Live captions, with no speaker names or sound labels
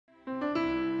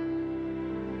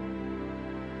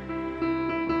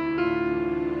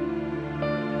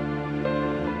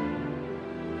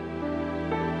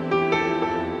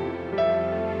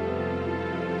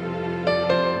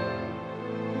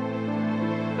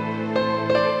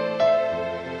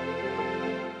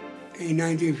In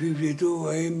 1952,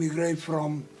 I immigrated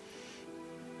from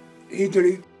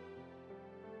Italy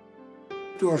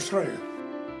to Australia.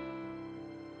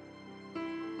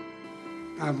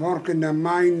 I worked in the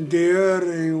mine there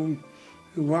in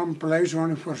one place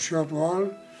only for a short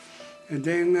while. And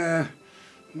then,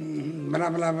 blah,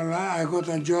 blah, blah, I got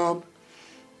a job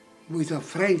with a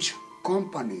French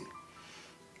company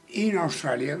in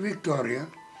Australia, Victoria,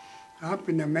 up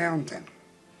in the mountain.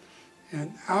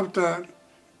 And after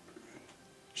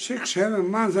 6-7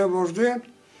 months I was there,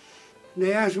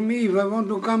 they asked me if I want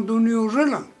to come to New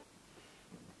Zealand.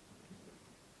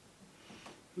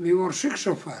 We were 6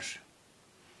 of us.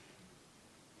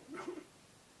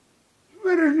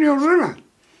 Where is New Zealand?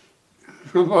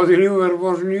 Nobody knew where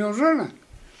was New Zealand.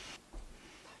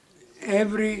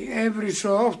 Every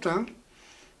so often,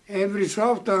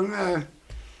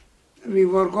 we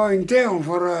were going down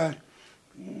for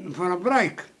a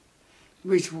break,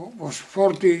 which was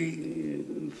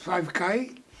 45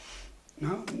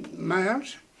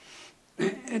 miles.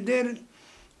 And then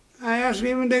I asked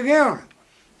even the girl,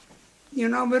 you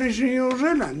know, where is New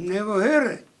Zealand? Never heard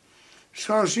it.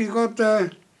 So she got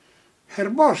her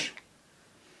boss.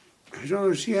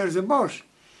 So she has the boss,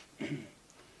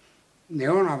 the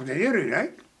owner of the area,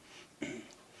 right?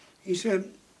 He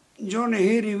said, Johnny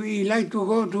here, he like to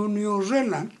go to New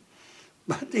Zealand,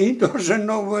 but he doesn't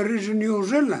know where is New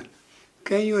Zealand.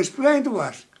 Can you explain to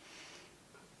us?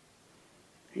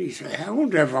 He said, I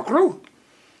won't have a clue.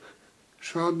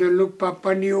 So they look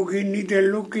Papua New Guinea,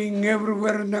 they're looking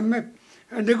everywhere on the map,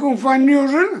 and they couldn't find New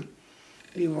Zealand.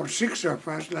 There were 6 of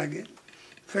us like it.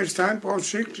 First time, all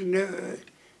 6,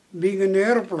 being in the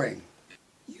airplane.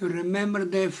 You remember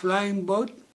the flying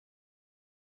boat?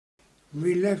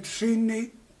 We left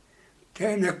Sydney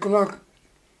 10 o'clock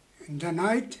in the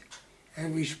night,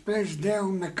 and we splashed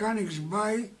down Mechanics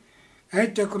Bay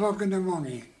 8 o'clock in the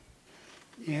morning.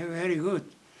 Yeah, very good.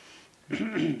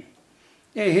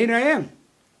 Yeah, here I am.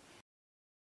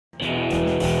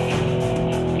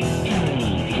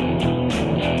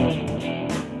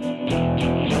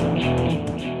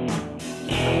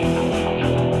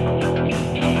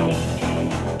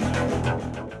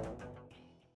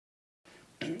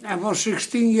 I was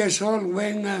 16 years old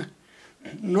when,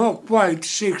 not quite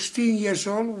 16 years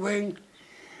old when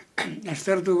I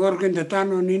started to work in the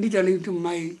tunnel in Italy to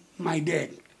my dad.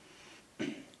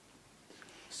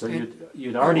 So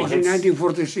you'd already I was in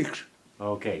 1946.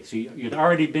 Okay, so you'd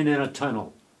already been in a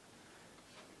tunnel.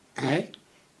 Eh?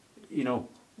 You know,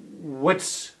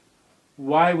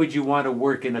 why would you want to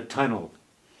work in a tunnel?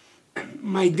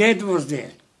 My dad was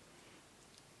there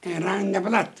and ran the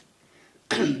blood.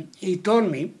 He told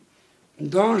me,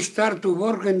 don't start to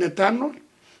work in the tunnel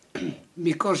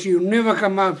because you never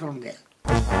come out from there.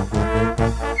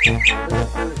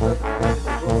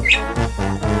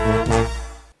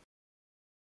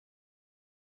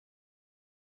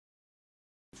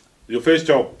 Your first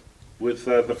job with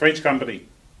the French company?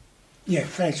 Yeah,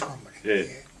 French company. Yeah.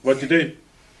 What you do?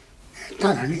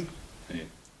 Tunneling. Yeah.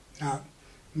 Now,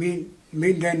 me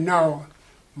didn't know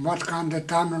what kind of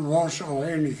tunnel was or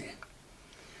anything.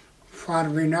 For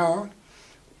we know,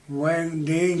 when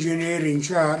the engineer in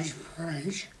charge,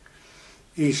 French,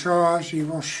 he saw us, he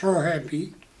was so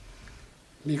happy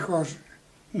because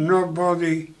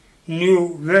nobody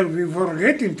knew where we were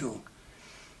getting to.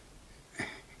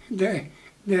 The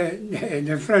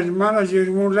French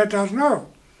manager won't let us know.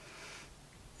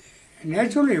 And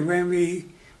actually, when we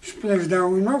splashed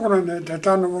down in Auckland, the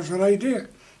tunnel was right there,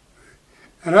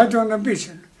 right on the beach.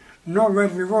 Know where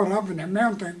we were up in the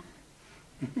mountain.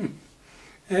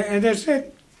 And that's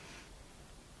it.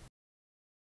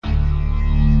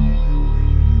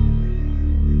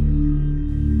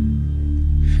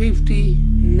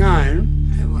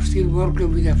 '59, I was still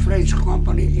working with a French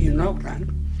company in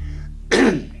Auckland.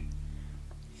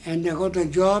 And I got a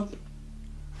job,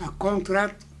 a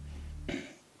contract,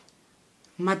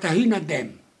 Matahina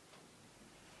Dam.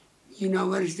 You know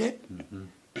where is that? Mm-hmm.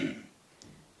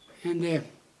 And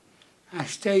I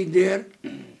stayed there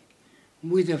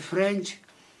with the French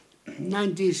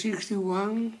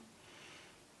 1961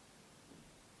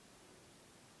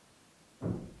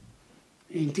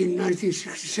 until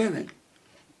 1967.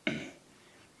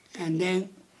 And then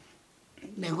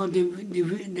they got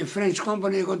the French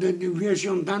company got the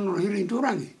deviation tunnel here in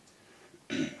Turangi.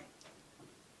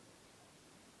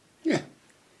 Yeah,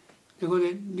 they got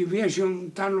the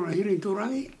deviation tunnel here in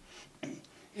Turangi.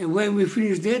 And when we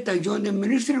finished that, I joined the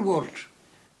ministry works.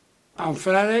 On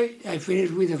Friday, I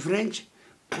finished with the French.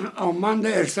 On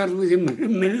Monday, I started with the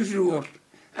ministry work.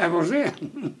 I was there.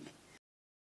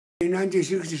 In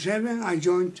 1967, I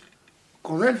joined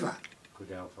Codelfa.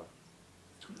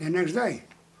 the next day.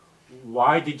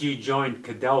 Why did you join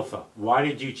Cadelpha? Why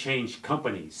did you change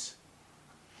companies?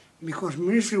 Because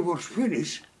ministry was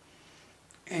finished,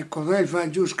 and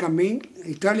Cadelpha just come in,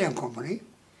 Italian company,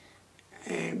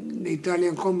 and the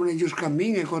Italian company just come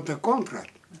in and got a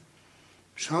contract.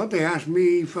 So they asked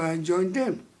me if I joined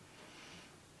them.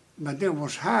 But that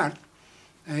was hard.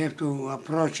 I have to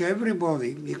approach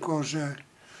everybody because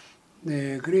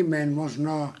the agreement was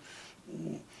not,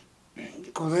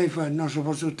 Cadelpha not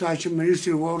supposed to touch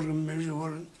ministry work.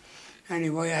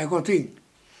 Anyway, I got in.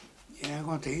 Yeah, I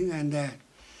got in,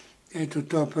 and to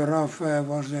top her off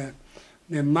was the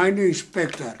mine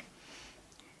inspector.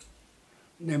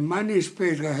 The mine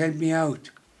inspector helped me out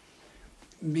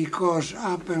because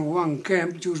up in one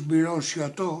camp just below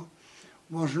Chateau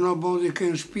was nobody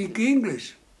can speak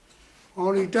English,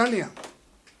 all Italian.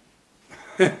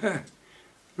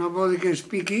 Nobody can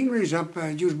speak English up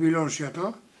just below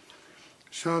Chateau.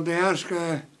 So they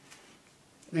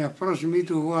approached me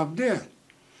to go up there.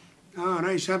 All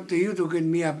right, it's up to you to get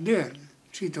me up there.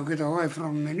 See, to get away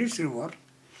from ministry work,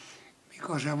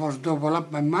 because I was double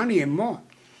up my money and more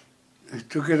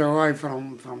to get away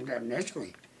from them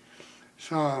naturally.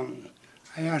 So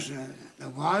I asked the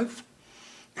wife,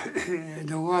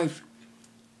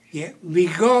 yeah,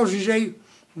 because she said,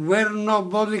 where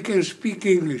nobody can speak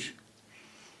English.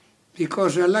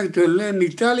 Because I like to learn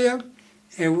Italian,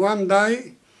 and one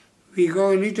day we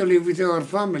go in Italy with our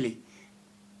family.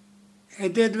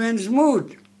 And that went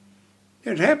smooth.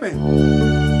 That happened.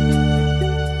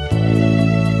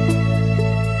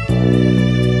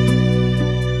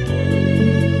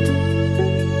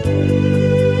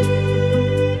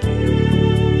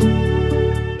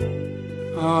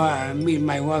 I met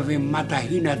my wife in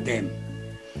Matahina then,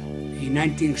 in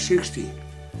 1960.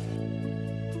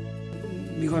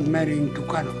 We got married in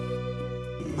Tucano.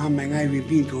 Mom and I, we've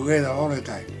been together all the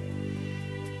time.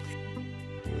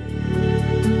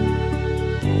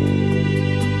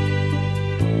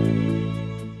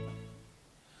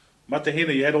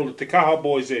 Matahina, you had all the Te Kaha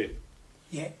boys there.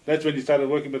 Yeah, That's when you started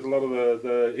working with a lot of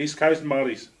the East Coast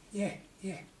Māoris. yeah.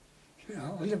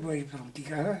 All the boys from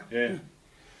Tika. Yeah.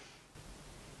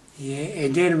 Yeah,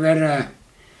 and then were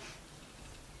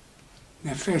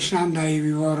the first Sunday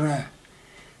we were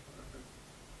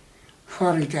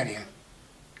for Italian.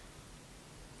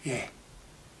 Yeah.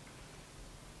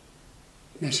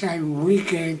 The same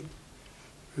weekend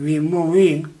we moved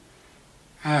in.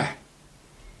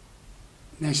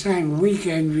 The same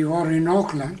weekend we were in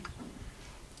Auckland.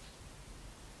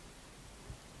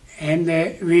 And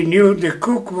we knew the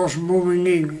cook was moving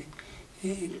in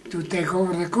to take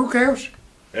over the cookhouse.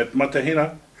 At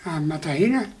Matahina.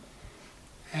 Matahina,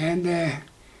 and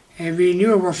we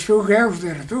knew it was 2 girls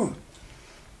there too.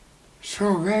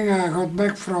 So when I got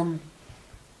back from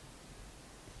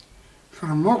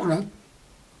Auckland,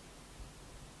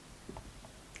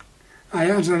 I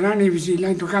asked Lani if she'd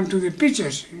like to come to the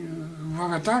pictures in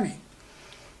Wagatani.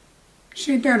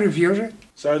 She didn't refuse it.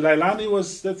 So Leilani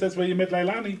that's where you met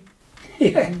Leilani?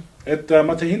 Yeah, At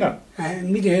Matahina? I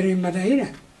met her in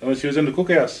Matahina. Oh, she was in the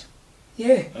cookhouse?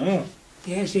 Yeah, Oh,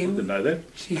 yeah, didn't know that.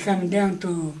 she came down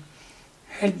to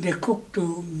help the cook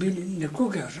to build the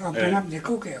cookhouse, open Yeah. up the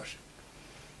cookhouse.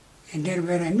 And then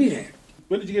where I met her,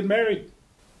 When did you get married?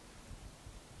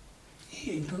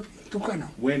 in Tucano.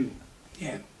 When?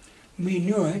 Yeah, we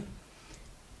knew it.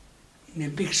 The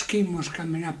big scheme was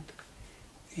coming up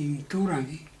in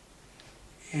Turangi,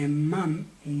 and Mom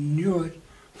knew it,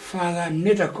 Father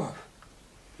Nitakov.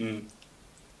 Mm.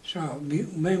 So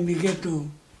when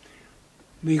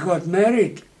we got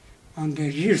married on the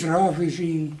register office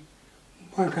in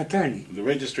Waikatani. The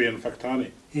registry in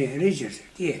Whakatane. Yeah, registered,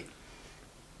 yeah.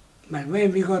 But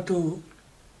when we got to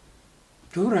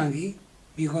Turangi,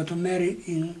 we got married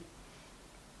in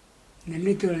the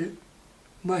little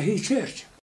Mahi church.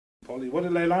 Polly, what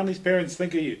did Leilani's parents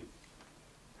think of you?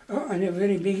 Oh, in the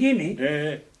very beginning,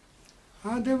 Yeah.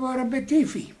 they were a bit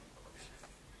iffy.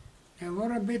 They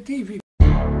were a bit iffy.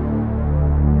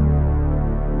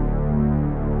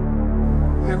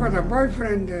 I got a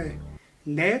boyfriend,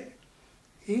 Ned,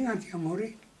 in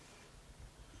Atiamuri.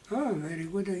 Oh, very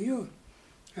good of you.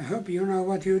 I hope you know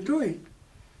what you're doing.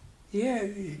 Yeah,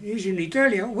 he's in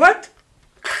Italian. What?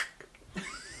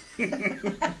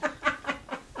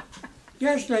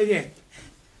 Just like that.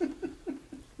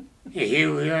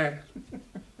 Here we are.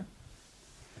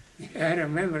 I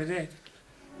remember that.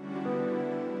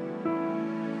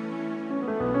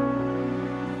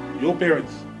 Your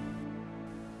parents,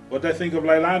 what they think of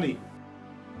Leilani?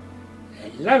 I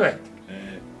love it.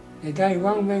 Yeah. The day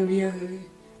one when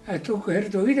I took her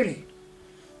to Italy.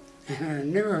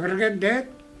 Never forget that.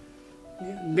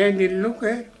 Then they look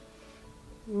at,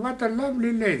 what a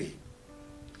lovely lady.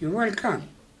 You're welcome.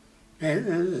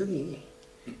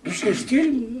 She's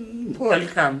still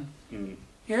welcome.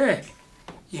 Yeah.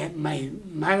 Yeah, my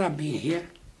mother been here,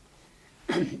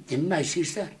 and my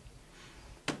sister.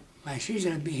 My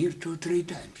sister been here 2-3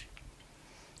 times.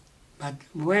 But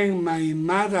when my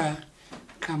mother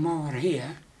come over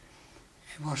here,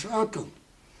 it was autumn.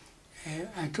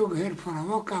 I took her for a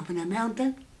walk up in the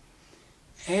mountain,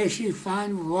 and she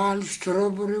found wild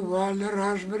strawberry, wild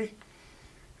raspberry.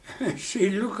 She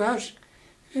look us,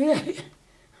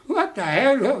 what the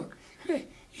hell?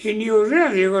 In New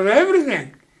Zealand, you got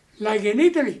everything, like in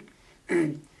Italy.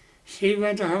 She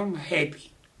went home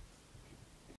happy.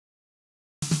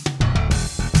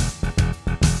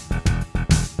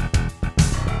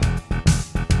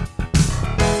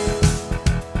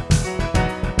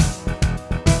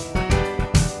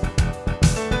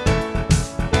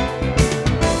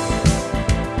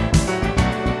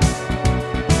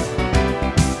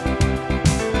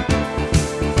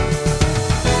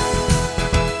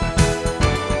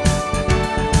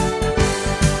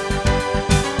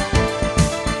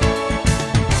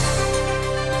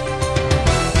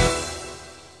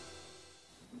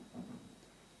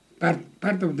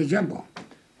 Part of the jumbo.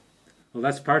 Well,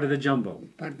 that's part of the jumbo.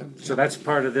 Part of the So that's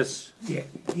part of this. yeah,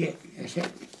 that's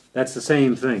it. That's the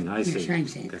same thing, I see. same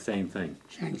thing. The same thing.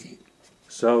 Same thing.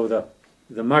 So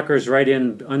the mucker's right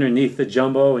in underneath the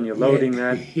jumbo and you're loading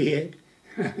that. Yeah.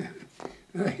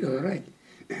 Oh, you're right.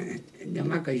 The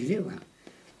marker is there,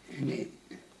 and they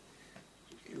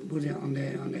put it on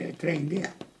the train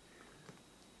there.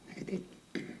 I did.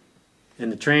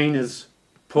 And the train is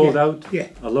pulled Yeah, out. yeah.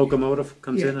 A locomotive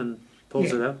comes Yeah. in and pulls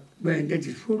Yeah. it out. When that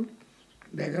is full,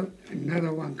 back out,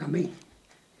 another one come in,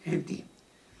 empty.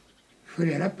 Fill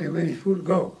it up, and when it's full,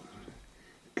 go.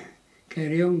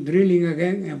 Carry on drilling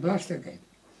again and blast again.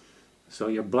 So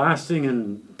you're blasting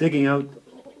and digging out.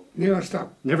 Never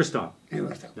stop, Never stop.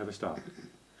 never stop. Never stop.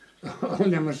 On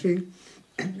the machine,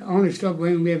 only stop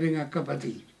when we're having a cup of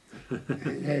tea.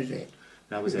 That's it.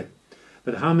 That was it.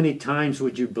 But how many times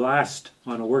would you blast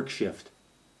on a work shift?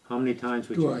 How many times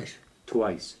would you? Twice,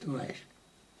 Twice. twice.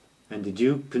 And did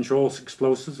you control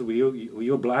explosives? Were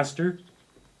you a blaster?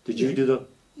 Did you Yeah. do the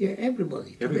Yeah,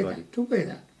 everybody, Everybody.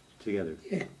 together. together?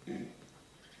 Yeah.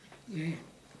 Yeah.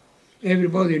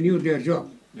 Everybody knew their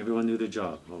job. Everyone knew their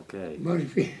job. Okay.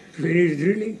 Once finish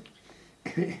drilling,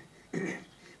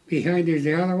 behind is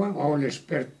the other one, all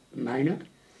expert miner.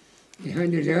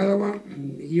 Behind is the other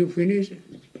one, you finish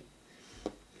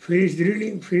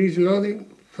drilling, finish loading,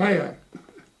 fire.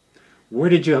 Where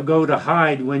did you go to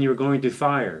hide when you were going to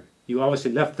fire? You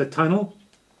obviously left the tunnel.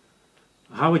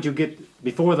 How would you get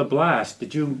before the blast?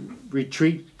 Did you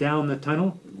retreat down the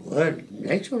tunnel? Well,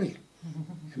 actually,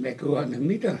 about 200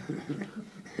 meters,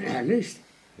 at least.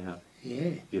 Yeah.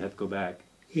 Yeah, You had to go back.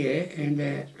 yeah,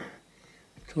 and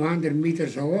 200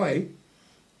 meters away,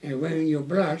 and when you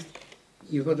blast,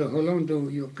 you got to hold on to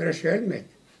your crash helmet,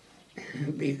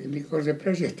 because the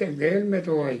pressure take the helmet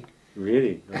away.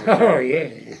 Really? Oh, yeah.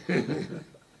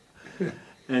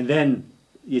 And then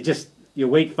you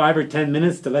wait 5 or 10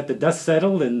 minutes to let the dust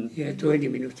settle, and Yeah, 20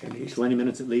 minutes at least. 20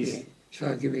 minutes at least. Yeah.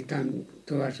 So I give it time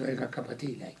to us to have a cup of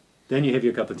tea, like. Then you have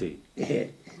your cup of tea. Yeah.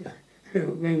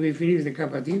 When we finish the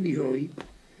cup of tea, we go eat.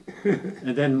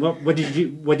 And then what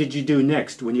did you do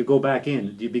next when you go back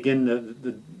in? Do you begin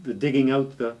the digging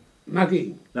out the?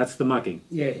 Mucking, That's the mucking.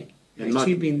 yeah. And muck-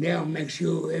 Chipping down, make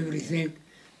sure everything.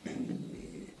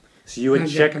 So you would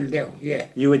comes check. up and down, yeah.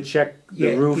 You would check the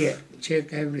Yeah, roof. yeah,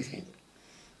 check everything.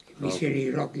 If we Okay. see any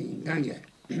rock in danger.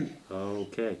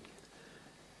 Okay.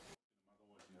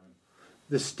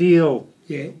 The steel.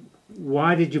 Yeah,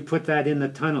 Why did you put that in the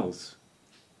tunnels?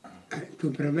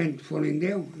 to prevent falling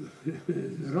down,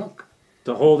 rock.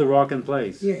 To hold the rock in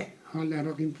place. Yeah, hold the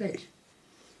rock in place.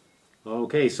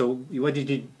 Okay. So what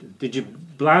did you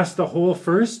blast the hole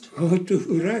first? Oh, to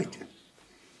right.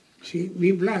 See,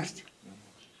 we blast.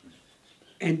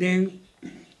 And then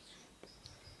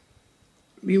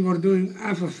we were doing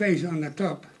half a face on the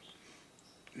top.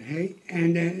 Okay?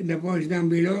 And the boys down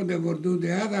below, they would do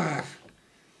the other half.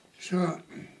 So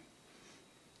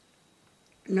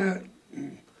now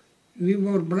we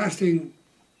were blasting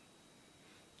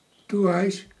two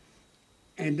eyes,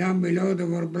 and down below they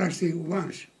were blasting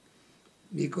once,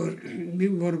 because we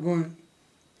were going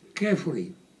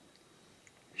carefully.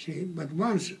 See, but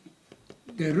once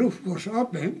the roof was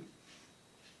open,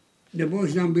 the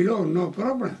boys down below, no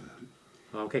problem.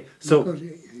 Okay. So Because,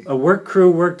 a work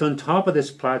crew worked on top of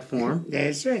this platform,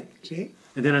 that's it, see?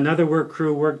 and then another work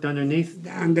crew worked underneath.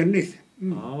 Underneath,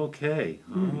 Okay,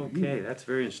 okay, that's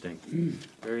very interesting.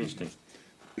 Very interesting.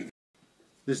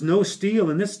 There's no steel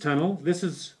in this tunnel. This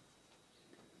is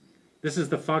the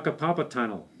Whakapapa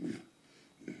tunnel.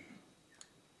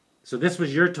 So this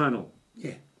was your tunnel.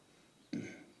 Yeah.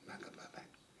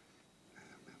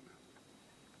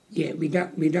 Yeah, we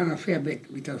done a fair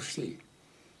bit without steel.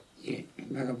 Yeah,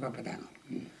 Whakapapa tunnel.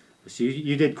 So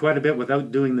you did quite a bit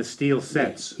without doing the steel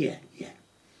sets. Yeah.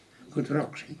 Good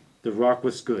rocks. The rock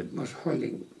was good. Was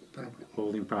holding properly.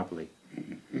 Holding properly.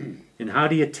 And how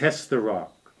do you test the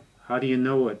rock? How do you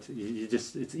know it?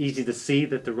 It's easy to see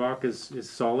that the rock is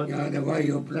solid? Yeah, the way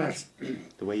you blast.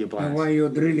 The way you blast. The way you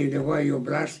drilling, the way you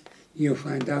blast, you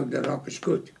find out the rock is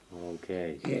good.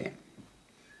 Okay. Yeah.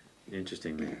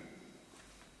 Interesting, man.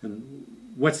 And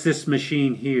what's this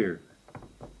machine here?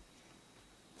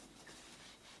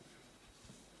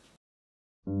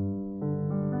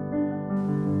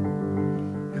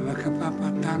 The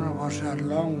Whakapapa tunnel was a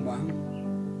long one.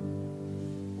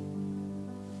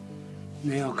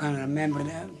 Now I can't remember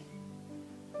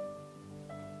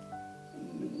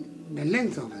the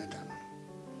length of the tunnel.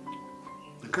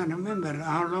 I can't remember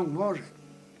how long was it.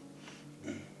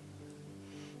 It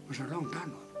was a long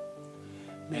tunnel.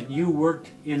 And you worked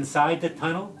inside the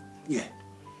tunnel? Yeah.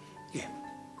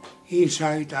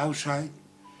 Inside, outside.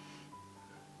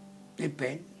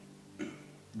 Depend.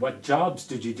 What jobs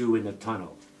did you do in the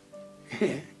tunnel?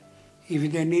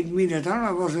 If they need me in the tunnel,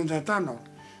 I was in the tunnel.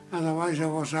 Otherwise I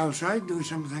was outside doing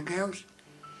something else.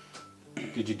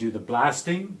 Did you do the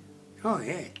blasting? Oh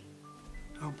yeah.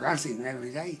 Oh, blasting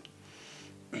every day.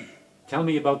 Tell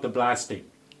me about the blasting.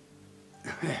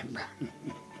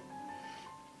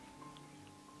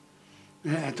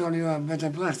 I told you about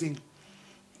the blasting.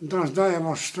 Those days I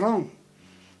was strong.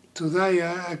 Today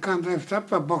I can't lift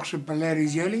up a box of Paleri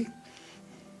jelly.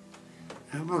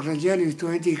 A box of jelly is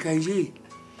 20 kg.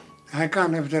 I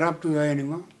can't lift it up today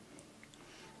anymore.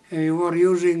 And we were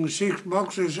using 6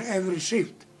 boxes every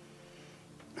shift.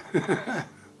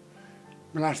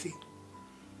 Blasting.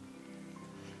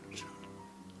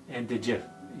 And did you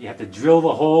have to drill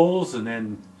the holes and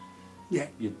then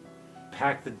you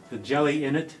pack the jelly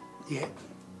in it? Yeah.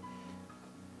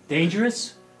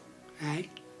 Dangerous? Right?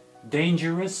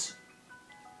 Dangerous?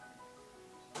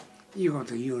 You got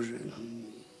to use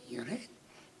your head.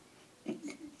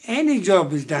 Any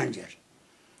job is dangerous.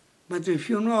 But if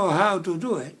you know how to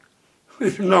do it,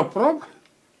 it's no problem.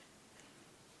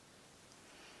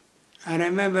 I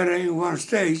remember in one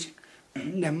stage,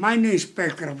 the mine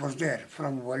inspector was there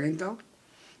from Wellington,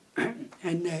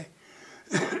 and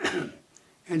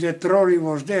the trolley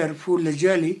was there full of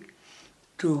jelly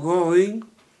to go in,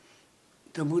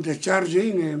 to put the charge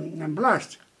in and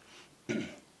blast.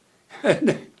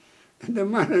 And the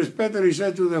mine inspector, he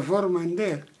said to the foreman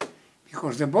there,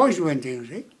 because the boys went in,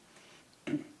 see?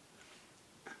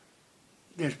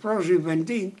 The explosive went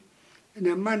in, and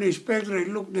the mine inspector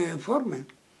looked at the foreman.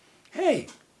 Hey,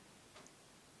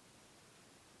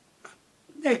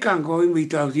 they can't go in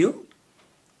without you.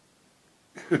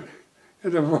 And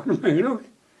the foreman looked.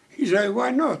 He said,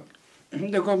 why not?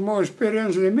 They got more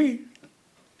experience than me.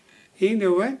 In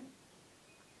the way.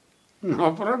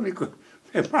 No problem, because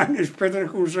the mine inspector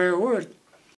couldn't say a word.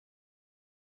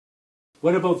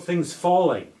 What about things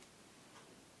falling?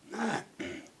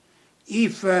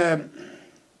 If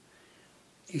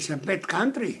it's a bad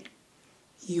country,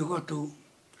 you got to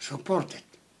support it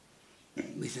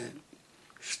with a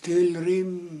steel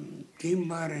rim,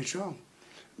 timber and so on.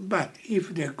 But if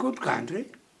they're good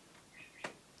country,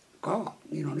 go,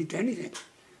 you don't need anything.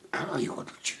 You got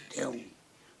to chip down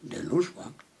the loose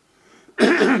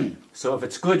one. So if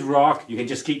it's good rock, you can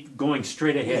just keep going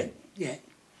straight ahead. Yeah,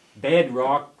 Bad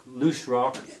rock, loose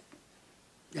rock,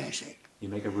 that's it. you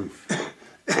make a roof.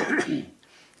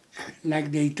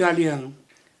 Like the Italian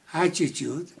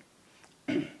attitude,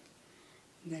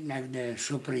 like the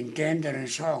superintendent and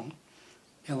so on,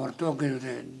 they were talking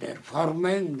to their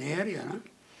foreman there, you know.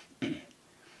 He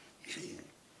said,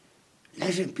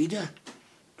 listen, Peter,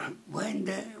 when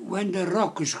the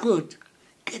rock is good,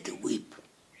 get a whip.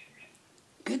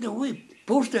 Get a whip,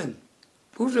 push them,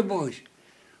 push the boys.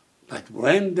 But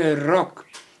when the rock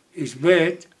is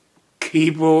bad,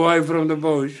 keep away from the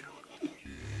boys.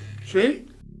 See?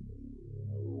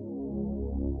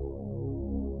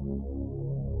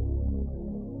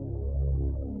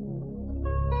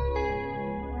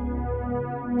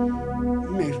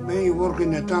 When you work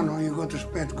in the tunnel, you got to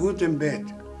spend good and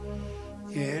bad.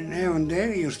 Yeah, now and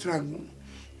then you struck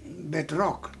bad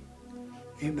rock,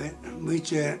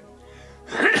 which,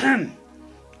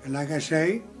 like I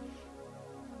say,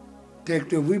 take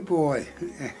the whip away.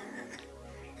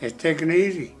 It's taken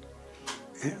easy.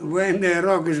 When the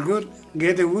rock is good,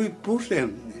 get a whip, push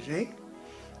them, you see.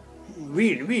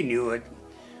 We knew it,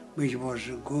 which was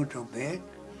good or bad.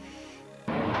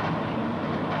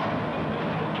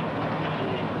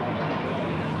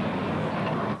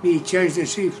 We changed the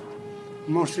shift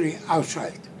mostly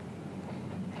outside.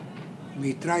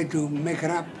 We try to make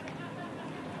it up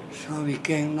so we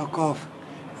can knock off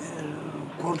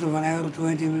quarter of an hour,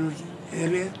 20 minutes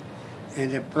earlier,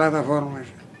 and the platform is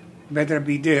better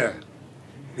be there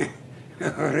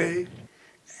already.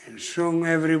 And song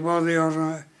everybody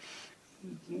on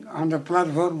the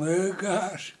platform, hey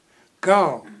guys,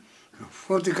 go,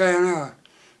 40 km an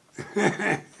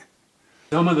hour.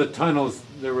 Some of the tunnels,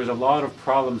 there was a lot of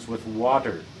problems with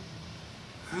water.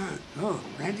 Oh,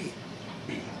 plenty.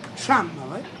 Some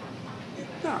of it.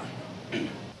 No.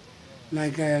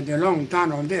 Like the long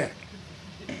tunnel there.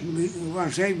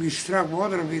 Once we struck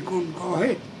water, we couldn't go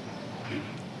ahead.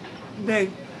 They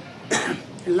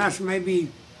last maybe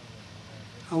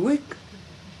a week.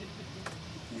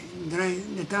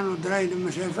 The tunnel dried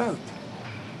themselves out.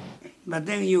 But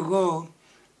then you go,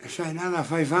 say another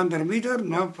 500 meters,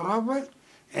 no problem,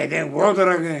 and then water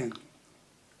again.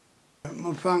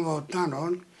 Muffango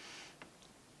tunnel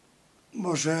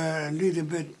was a little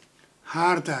bit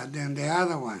harder than the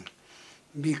other one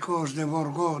because they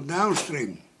will go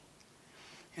downstream.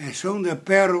 And soon the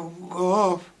pair go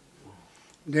off,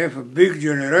 they have a big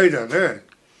generator there.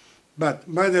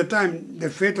 But by the time the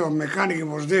fitter mechanic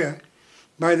was there,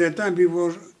 by the time he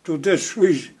was to that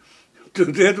switch, to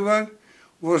that one,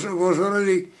 was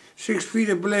already 6 feet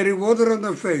of bloody water on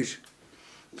the face.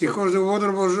 Because the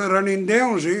water was running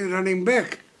down, see, running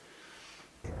back.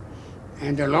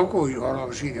 And the loco, you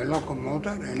always see the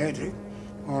locomotor, electric,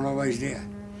 always there.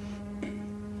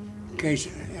 In case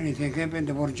anything happened,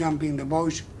 they were jumping, the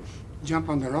boys jump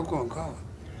on the loco and go.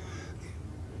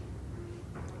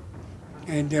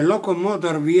 And the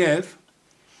locomotor we have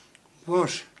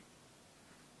was,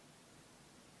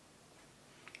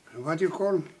 what you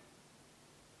call,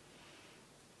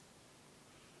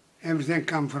 everything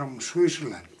come from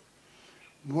Switzerland,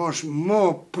 was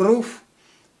more proof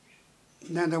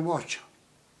than the watch.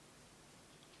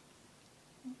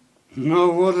 No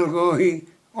water going,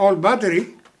 all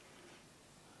battery,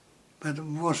 but it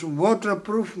was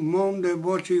waterproof more than the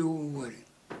watch you were wearing.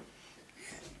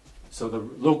 So the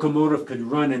locomotive could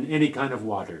run in any kind of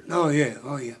water. Oh yeah,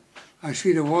 oh yeah. I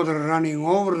see the water running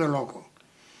over the loco.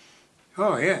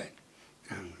 Oh yeah,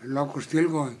 the loco still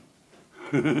going.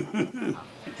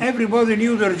 Everybody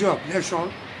knew their job, that's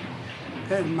all.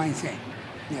 That's my thing.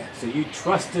 Yeah. So you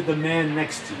trusted the man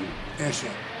next to you. That's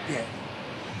it, yeah.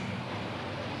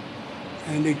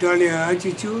 And the Italian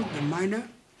attitude, the miner,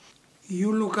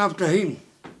 you look after him.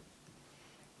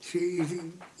 See,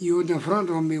 you in the front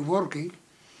of me working,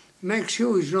 make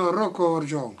sure it's no rock over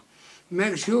John.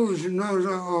 Make sure it's no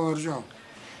rock over John.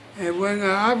 And when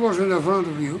I was in the front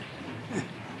of you,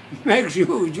 make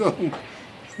sure, John,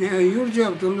 your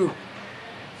job to look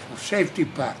for safety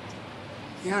part.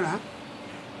 You know?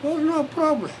 Well, no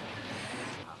problem.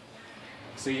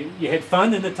 So you had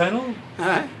fun in the tunnel?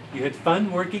 Huh? You had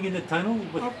fun working in the tunnel?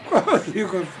 Of course, you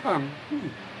got fun.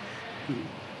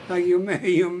 Like you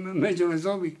mentioned a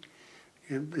zombie,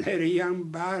 a bloody young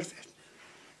bastard.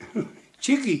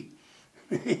 Cheeky.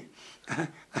 I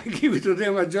give it to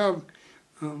them a job,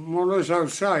 more or less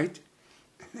outside.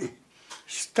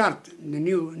 Start the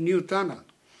new tunnel.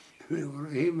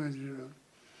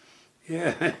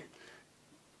 Yeah.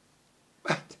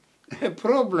 But the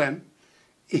problem,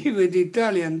 even the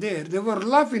Italian there, they were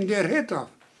laughing their head off.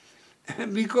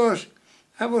 Because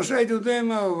I was saying to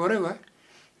them, or whatever,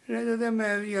 say to them,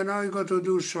 you know, you got to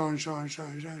do so and so and so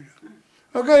and so.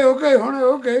 Okay, honey,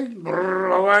 okay.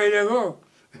 Brrr, away they go.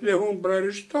 They won't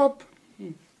bloody stop.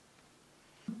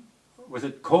 Was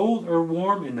it cold or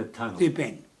warm in the tunnel?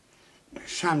 Depend.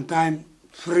 Sometimes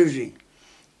freezing,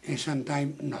 and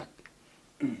sometimes not.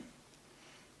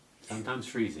 Sometimes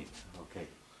freezing, okay.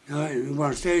 In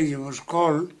one stage it was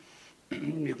cold,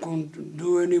 you couldn't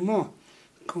do any more.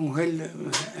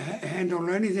 Couldn't handle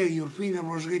anything, your finger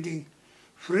was getting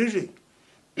freezing.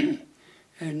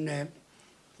 And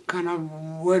kind of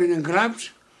wearing the gloves,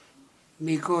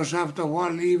 because after a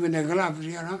while even the gloves,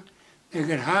 you know, they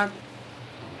get hard.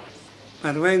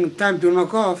 But when time to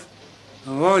knock off,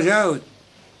 was out.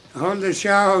 All the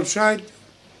shower outside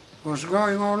was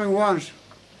going only once.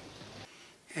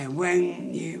 And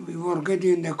when we were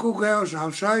getting the cookhouse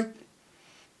outside,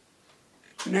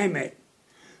 name it.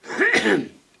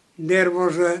 There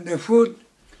was the food,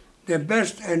 the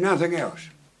best and nothing else.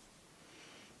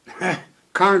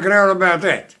 Can't grab about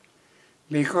that,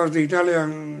 because the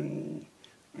Italian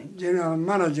general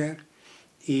manager,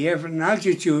 he have an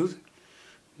altitude.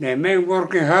 The men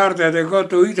working hard and they got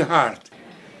to eat hard.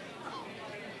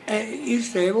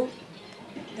 Each table,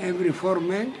 every 4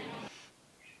 men,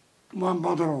 1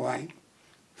 bottle of wine,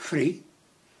 free.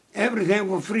 Everything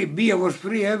was free, beer was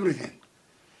free, everything.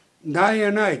 Day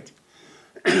and night.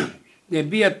 The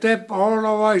beer tap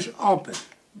always open.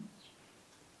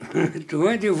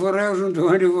 24 hours and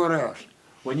 24 hours.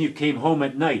 When you came home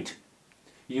at night,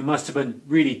 you must have been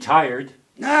really tired.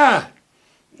 Ah,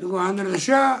 you go under the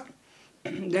shower,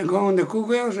 then go in the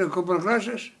cookhouse, a couple of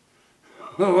glasses.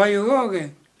 Where you go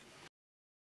again?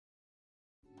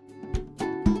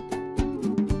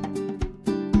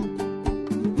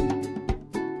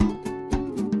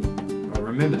 I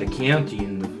remember the county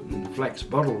in the flax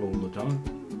bottle all the time.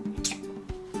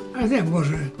 I think it was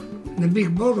the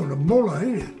big bottle, the bolla,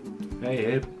 isn't it?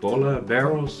 Yeah, bolla,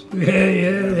 barrels.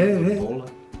 Yeah. Bolla.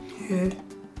 Yeah.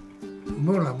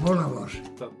 Bolla was.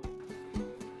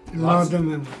 Lots- Lot of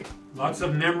memory. Lots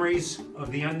of memories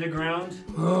of the underground.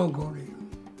 Oh, golly.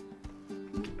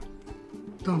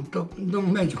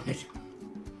 Don't mention it.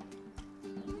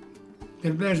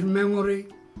 The best memory,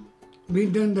 we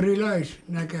don't realize,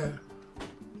 like I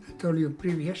told you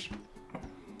previous.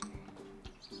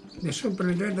 The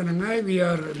superintendent and I, we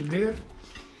are there.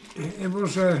 It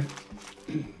was a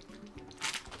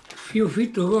few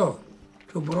feet to go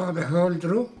to blow the hole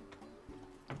through.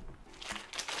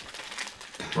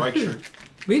 Right, sure.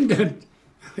 We didn't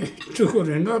took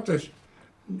the notice,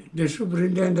 the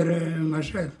superintendent and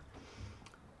myself.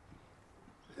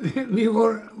 We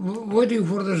were waiting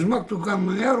for the smoke to come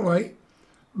our way,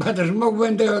 but the smoke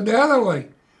went the other way.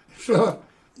 So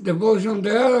the boys on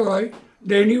the other way,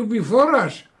 they knew before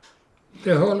us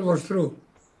the hole was through.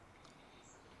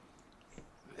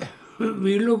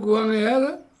 We look one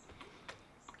another,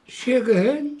 shake a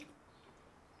hand.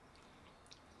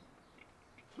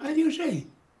 What do you say?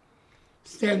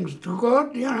 Thanks to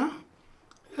God, you know.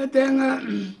 And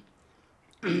then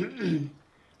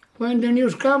when the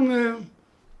news come,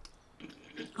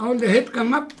 all the head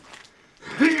come up.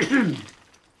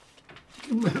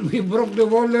 We broke the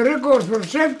world record for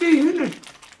safety, you know.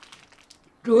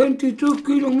 22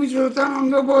 kilometers down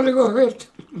nobody got hurt.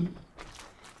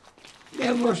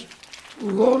 That was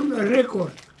world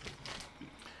record.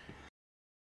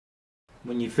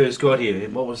 When you first got here,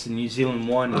 what was the New Zealand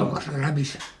wine Oh, it like? was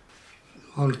rubbish.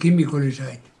 All chemical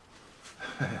inside.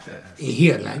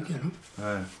 Here, like, you know.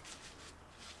 Oh.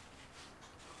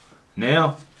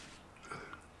 Now?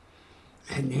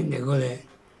 And then they got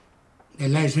the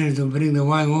license to bring the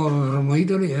wine over from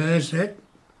Italy, that's it.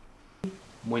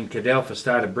 When Cadalfa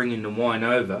started bringing the wine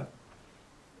over,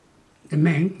 The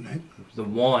man, like, the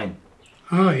wine,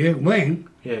 oh yeah, wine.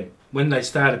 yeah, when they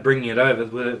started bringing it over,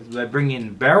 were they bring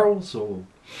in barrels or?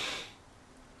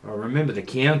 I remember the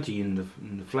county in the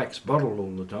flax bottle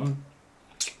all the time.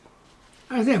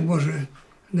 I think it was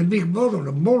the big bottle,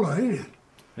 the bolla, isn't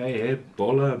it? Yeah,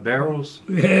 bolla, barrels.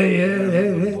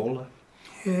 Yeah. Bolla.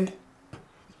 Yeah.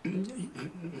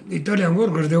 The Italian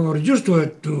workers, they were used to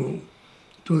it, to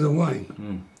the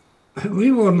wine.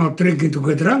 We were not drinking to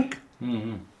get drunk.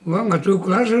 Mm-hmm. 1 or 2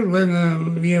 glasses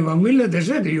when we have a meal, they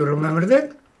said, you remember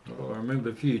that? Oh, I remember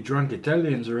a few drunk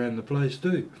Italians around the place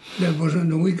too. That was on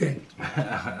the weekend.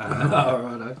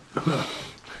 Righto.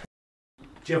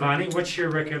 Giovanni, what's your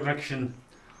recollection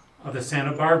of the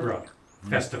Santa Barbara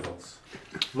festivals?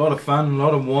 A lot of fun, a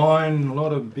lot of wine, a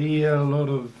lot of beer, a lot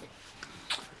of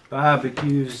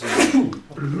barbecues, and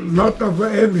Lot of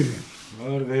everything. a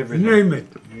lot of everything. Name it.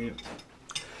 Yeah.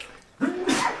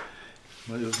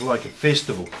 It was like a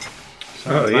festival.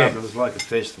 Oh, yeah. It was like a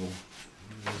festival.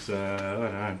 It was, I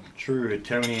don't know, true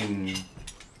Italian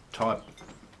type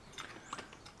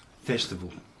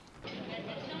festival.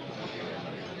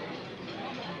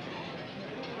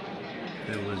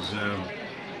 There was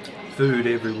food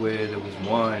everywhere, there was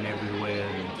wine everywhere,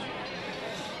 there was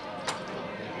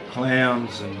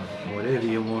clowns and whatever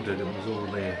you wanted, it was all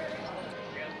there.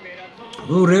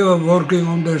 Whoever working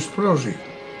on the explosive.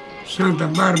 Santa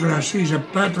Barbara sees a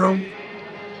patron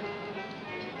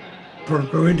for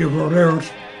 24 hours.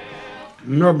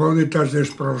 Nobody touched the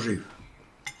explosive.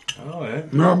 Oh, yeah.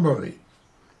 Nobody.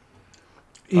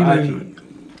 Even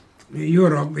in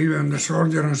Europe, even the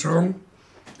soldier and so on,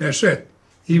 that's it.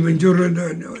 Even during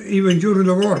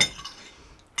the war,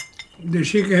 they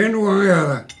shake hand one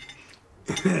another.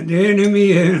 The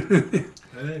enemy.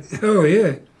 Oh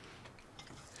yeah.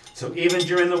 So even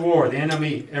during the war, the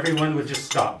enemy, everyone would just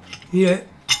stop. Yeah,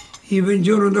 even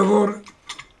during the war,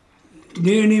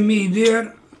 the enemy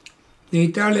there, the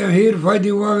Italian here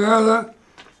fighting one another.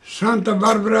 Santa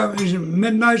Barbara is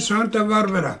midnight Santa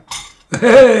Barbara.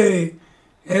 Hey,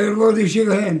 Everybody shook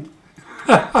hand.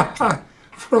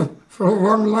 From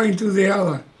one line to the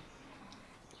other.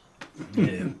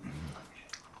 Yeah.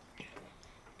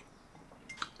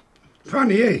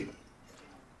 Funny, eh?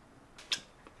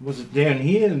 Was it down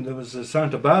here and there was a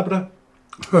Santa Barbara?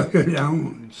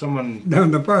 down, Someone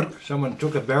down the park. someone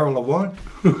took a barrel of wine?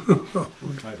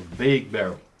 Like a big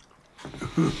barrel.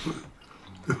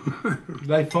 Did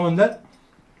they find that?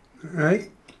 Right?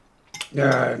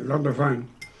 Yeah, a lot of fun.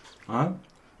 Huh?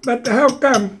 But how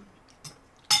come?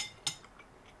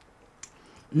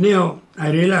 Now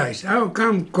I realize, how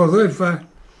come Codolfa,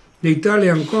 the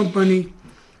Italian company,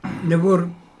 they were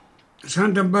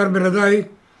Santa Barbara Day,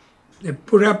 they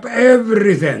put up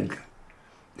everything.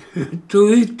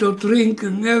 To eat, to drink,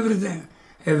 and everything.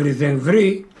 Everything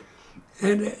free.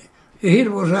 And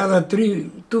here was other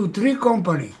three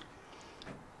company.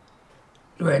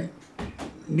 Well,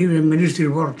 even ministry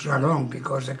works along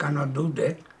because they cannot do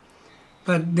that.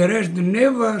 But the rest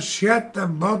never shut a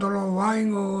bottle of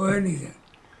wine or anything.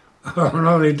 Oh,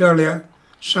 no, Italia,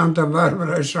 Santa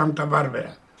Barbara is Santa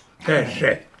Barbara. That's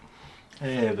it.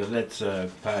 Yeah, but that's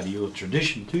part of your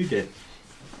tradition too, Dad.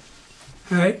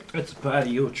 Right? That's a part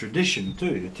of your tradition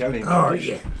too, Italian Oh,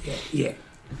 tradition. yeah.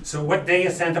 So what day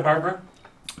is Santa Barbara?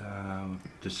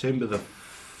 December the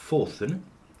 4th, isn't it?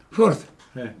 4th,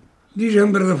 Yeah.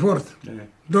 December the 4th. Yeah.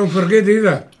 Don't forget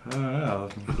either. Oh,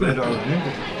 I'm glad I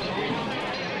remembered.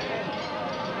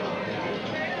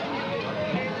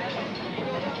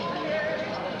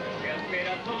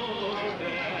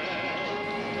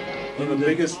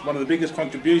 One of the biggest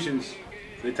contributions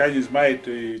the Italians made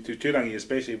to Turangi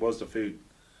especially was the food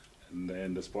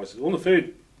and the spices. All the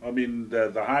food, I mean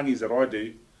the hangis that I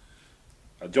do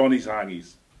are Johnny's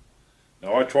hangis.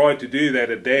 Now I tried to do that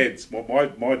at Dad's,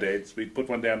 my dad's, we put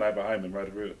one down over home in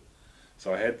Rotorua.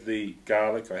 So I had the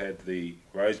garlic, I had the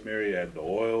rosemary, I had the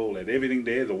oil, I had everything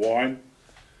there, the wine.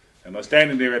 And I was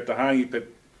standing there at the hangi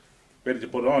pit ready to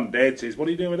put it on. Dad says, "What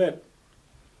are you doing with that?"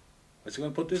 I said, "I'm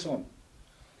going to put this on."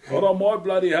 "Not on my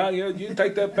bloody hangi. You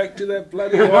take that back to that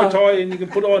bloody white tie and you can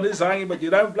put on this hangi, but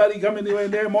you don't bloody come anywhere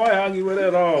near my hangi with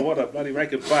it." Oh, what a bloody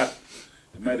racket. But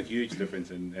it made a huge difference,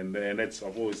 and that's,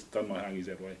 I've always done my hangis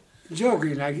that way.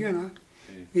 Joking, like, you know.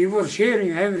 Yeah. We were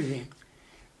sharing everything.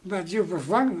 But you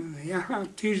vervangen, yeah,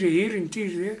 teaser here and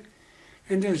teaser there.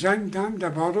 And the same time, the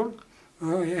bottle,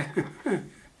 oh yeah.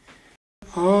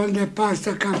 All the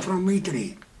pasta come from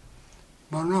Italy.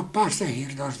 But not pasta here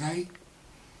those days.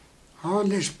 All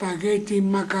the spaghetti,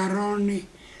 macaroni,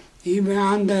 even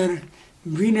under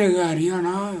vinegar, you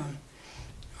know,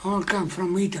 all come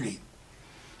from Italy.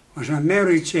 Was a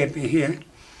married chap in here.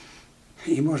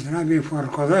 He was driving for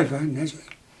Codolfa,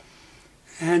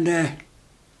 and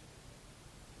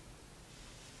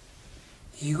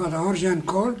he got an urgent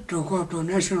call to go to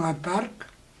National Park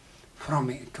from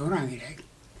Turangi.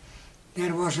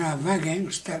 There was a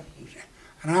wagon,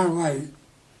 railway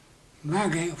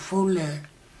wagon full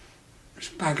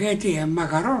spaghetti and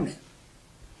macaroni,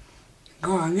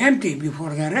 going empty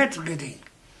before the rats get in.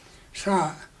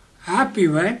 So Happy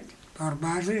went, poor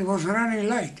bastard, he was running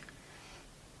late.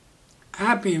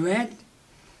 Happy went,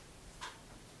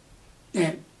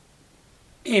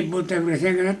 he put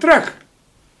everything in a truck.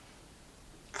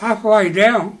 Halfway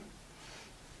down,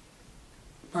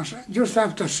 was just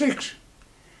after 6,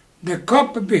 the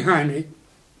cop behind it,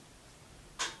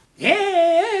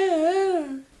 yeah.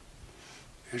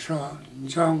 So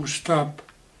John stopped,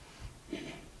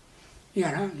 you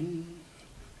know.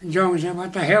 John said,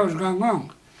 "What the hell's going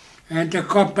on?" And the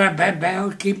cop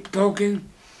keep talking.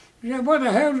 He said, "What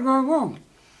the hell's going on?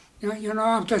 You know,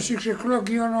 after 6 o'clock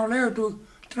you're not allowed to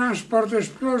transport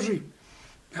explosive.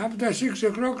 After 6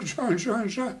 o'clock, so and so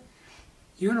and so.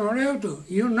 You're not allowed to.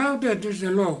 You know that is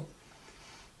the law."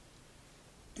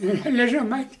 Listen,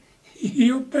 mate,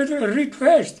 you better read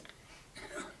fast.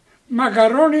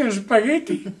 Macaroni and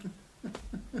spaghetti.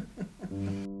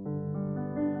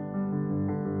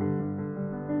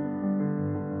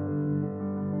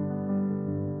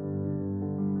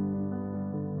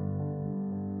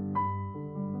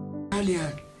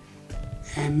 Italian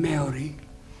and Maori,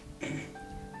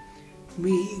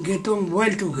 we get on well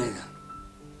together.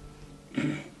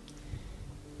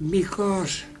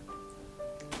 Because,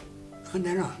 I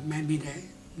don't know, maybe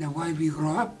the way we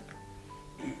grew up.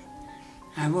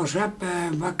 I was up,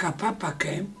 Papa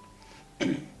came,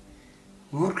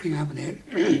 working up there,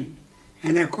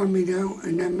 and they called me down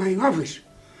in the main office.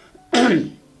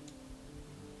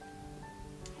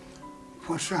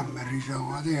 For some reason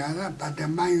or the other, but the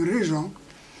main reason,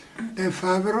 the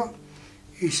father,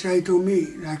 he said to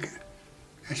me, like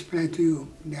I explained to you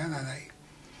the other day,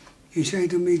 he said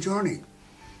to me, "Johnny,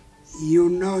 you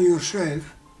know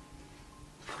yourself,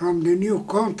 from the new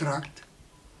contract,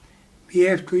 we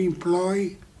have to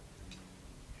employ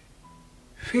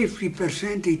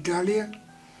 50% Italian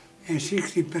and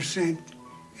 60%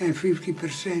 and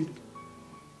 50%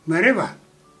 wherever.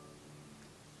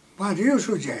 What do you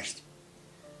suggest?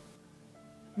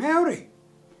 Maori.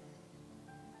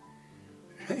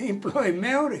 Employ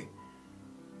Maori.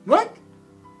 What?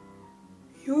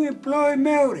 You employ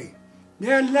Maori.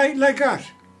 They are like us.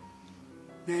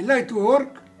 They like to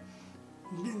work,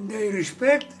 they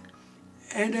respect,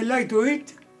 and they like to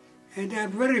eat, and they are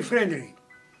very friendly.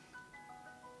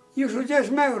 You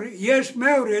suggest Maori? Yes,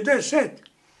 Maori, that's it.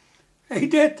 He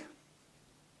did.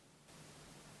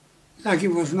 Like it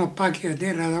was not Pakia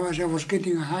there, otherwise I was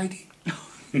getting a hiding.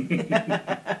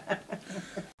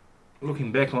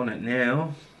 Looking back on it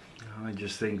now, I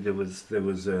just think there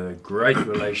was a great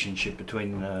relationship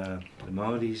between the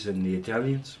Maoris and the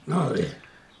Italians. No,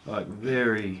 Like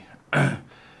very,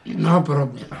 no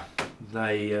problem.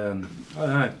 they I don't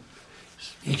know,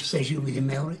 Especially with the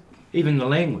Maori. even the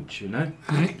language, you know.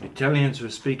 Aye. Italians were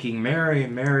speaking Maori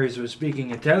and Maoris were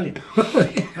speaking Italian.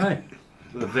 Hey,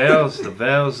 the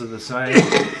vowels are the same,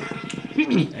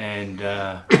 and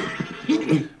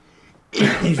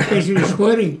Especially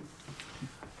swearing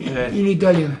in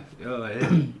Italian. oh,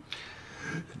 yeah.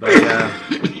 But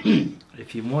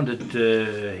if you wanted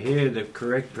to hear the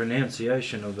correct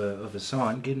pronunciation of a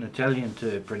sign, get an Italian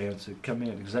to pronounce it, come out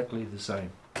exactly the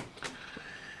same.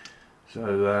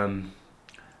 So,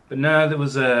 but no, there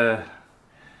was a,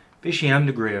 especially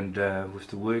underground, with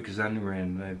the workers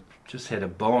underground, they just had a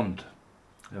bond.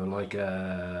 They were like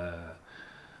a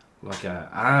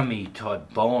army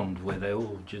type bond where they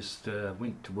all just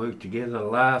went to work together,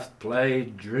 laughed,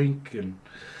 played, drink, and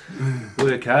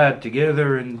work hard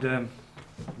together, and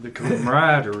the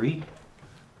camaraderie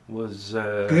was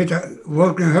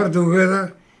Working hard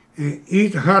together,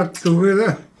 eat hard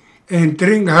together, and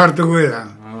drink hard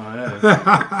together. oh,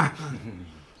 yeah.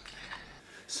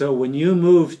 So when you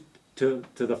moved to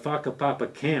the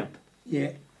Whakapapa camp,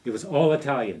 Yeah, it was all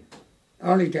Italian.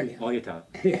 all Italian. All Italian.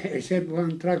 Except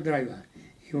one truck driver.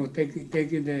 He was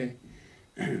taking the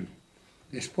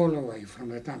spoil away from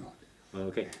the tunnel.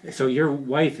 Okay. So your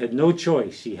wife had no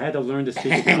choice. She had to learn to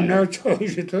speak Italian. No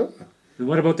choice at all. And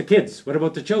what about the kids? What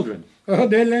about the children? Oh,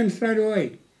 they learned straight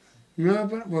away. No,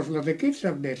 but was a lot of kids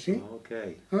up there, see?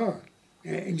 Okay. Oh,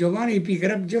 Giovanni picked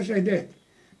it up just like that.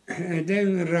 And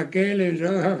then Raquel and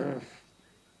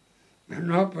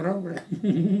no problem.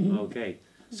 Okay.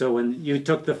 So when you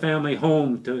took the family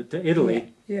home to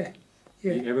Italy, Yeah.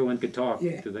 everyone could talk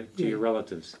Yeah, to yeah. your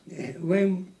relatives.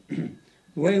 When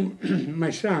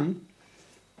my son,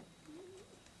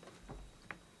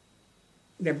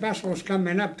 the bus was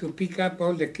coming up to pick up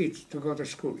all the kids to go to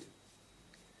school.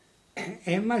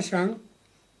 And my son,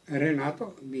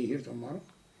 Renato, be here tomorrow,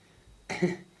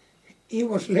 he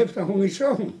was left on his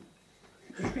own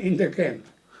in the camp.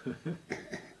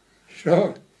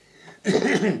 So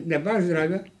the bus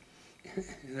driver,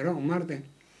 Ron Martin,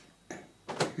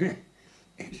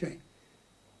 he said,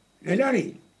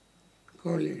 Elari,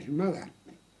 call his mother,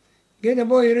 get the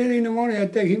boy ready in the morning, I'll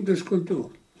take him to school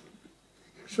too.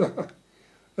 So,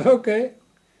 okay,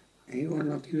 he was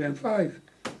not even 5.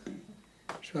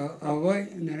 So away,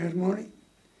 and the next morning,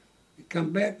 we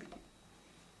come back,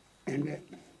 and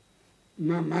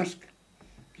mom asked,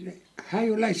 how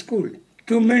you like school?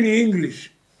 Too many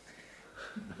English.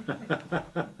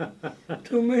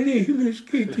 Too many English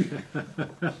kids.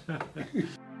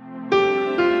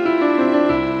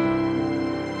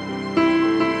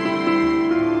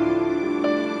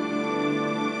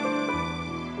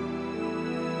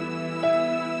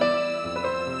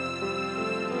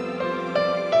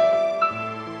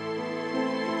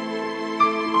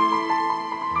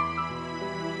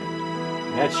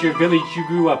 That's your village you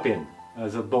grew up in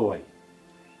as a boy.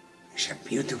 It's a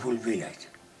beautiful village.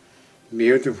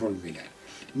 Beautiful village.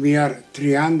 We are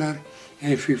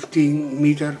 315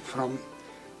 meters from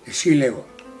the sea level.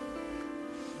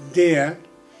 There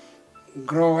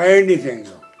grow anything,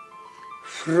 though.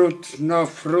 Fruits, no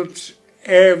fruits,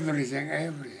 everything.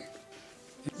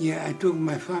 Yeah, I took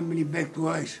my family back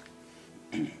twice.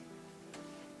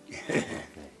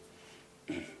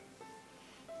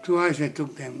 Twice I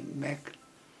took them back.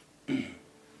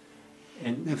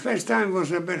 And The first time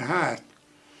was a bit hard,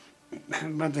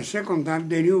 but the second time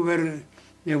they knew where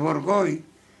they were going.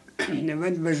 They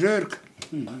went berserk.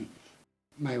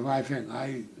 My wife and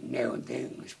I now and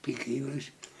then speak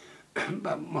English,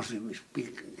 but mostly we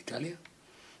speak Italian.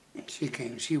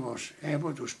 She was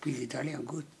able to speak Italian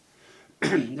good.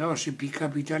 She picked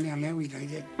up Italian language like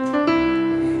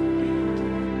that.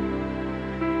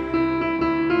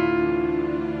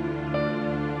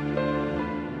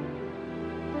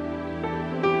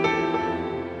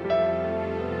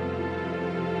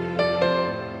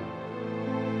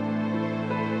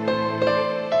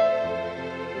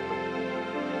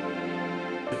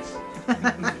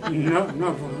 No,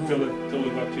 not for long. Till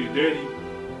it got too dirty.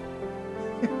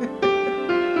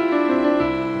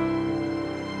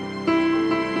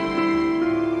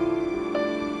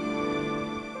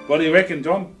 What do you reckon,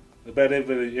 John, about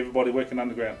everybody working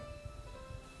underground?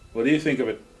 What do you think of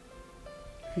it?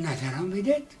 Nothing wrong with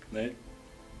it. No?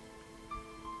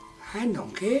 I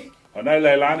don't care. I know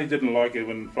Leilani didn't like it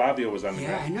when Flavio was Yeah,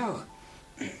 underground. I know.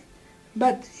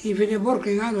 But if you're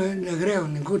working on the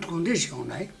ground in good condition,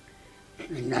 right?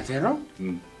 There's nothing wrong.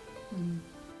 Mm.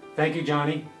 Thank you,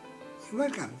 Johnny. You're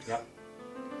welcome. Yeah.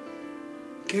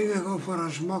 Can I go for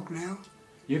a smoke now?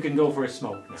 You can go for a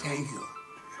smoke now. Thank you.